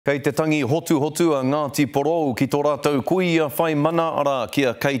Kei te tangi hotu a Ngāti Porou ki tō rātou kuia whai mana ara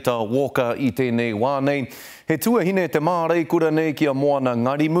kia Keita Walker I tēnei wānei. He tuahine te mārei kura nei kia Moana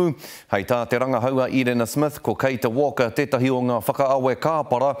Ngarimu. Hei tā te rangahaua Irena Smith ko Keita Walker tētahi o ngā whakaawe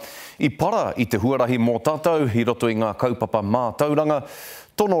kāpara I para I te huarahi mō tātou I roto I ngā kaupapa mātauranga.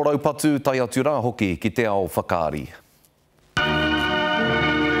 Tono raupatu tai atu rā hoki ki te ao whakaari.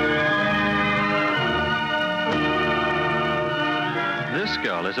 This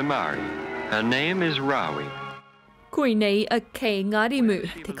girl is a Maori. Her name is Rawi. Koe nei a kei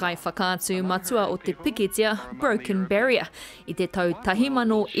Ngarimu, te kai whakaatu matua o te pikitia Broken Barrier, I te tau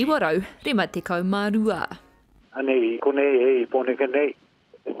tahimano iwarau, rima te kaumārua. Anei, konei e poneke nei.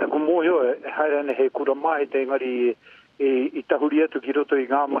 Ta kumohio e haerane he kura mai te ngari I tahuri atu ki roto I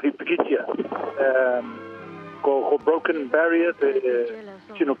ngā mahi pikitia. Ko Broken Barrier, te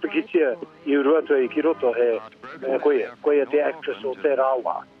tino pikitia I uruatu e ki roto he koe te actress o te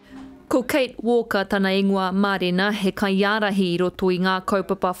rāwā. Ko Keita Walker tana ingoa mārena he kai iarahi I roto I ngā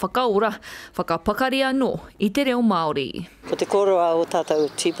kaupapa whakaora, whakapakari anō I te reo Māori. Ko te koroa o tātou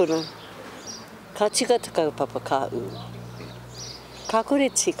tipuru, ka tika te kaupapa ka u. Ka kore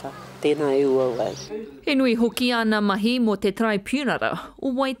tika, tēnā e ua wai. He nui hoki ana mahi mo te tribunal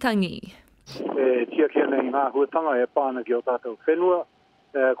o Waitangi. Tia kia nei ngā huatanga e pāna ki o tātou whenua,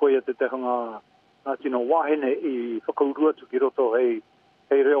 koe te tehanga ngā tino wāhene I whakaurua tu ki roto hei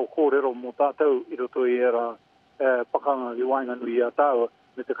reo kōrero mō tātou I roto I era pakanga I wainganui a tāua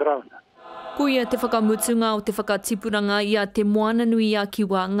me te karauna. Kuia te whakamutunga o te whakatipuranga I a te Moana nui a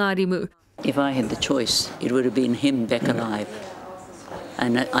kiwa Ngarimu. If I had the choice, it would have been him back alive.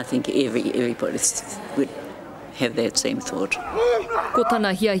 And I think everybody would have that same thought. Ko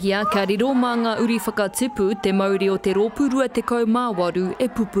tana hiahia, ka riro mā ngā uri whakatipu te mauri o te rōpurua te kaumāwaru e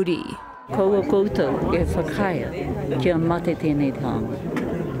pupuri. Kaua koutou e whakaia kia mate tēnei tāma.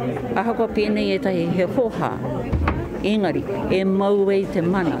 Ahako pēnei e tahi he hoha, engari e mau ei te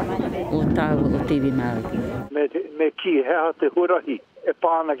mana o tāua o TVNZ. Me ki hea te huarahi e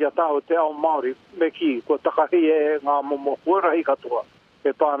pāna kia tāua te ao Māori, me ki ko takahi e ngā momo huarahi katoa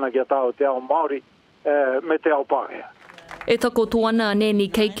e pāna kia tāua te ao Māori me te ao pāhea. E tako toana Nanny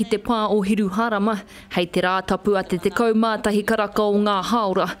Kate ki te pā o hiru harama, hei te rātapu a te kaumātahi karaka o ngā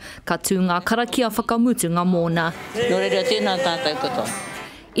haora, ka tū ngā karakia whakamutu ngā mōna. Nō reira tēnā tātou koto.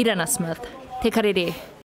 Irena Smith, te Karere.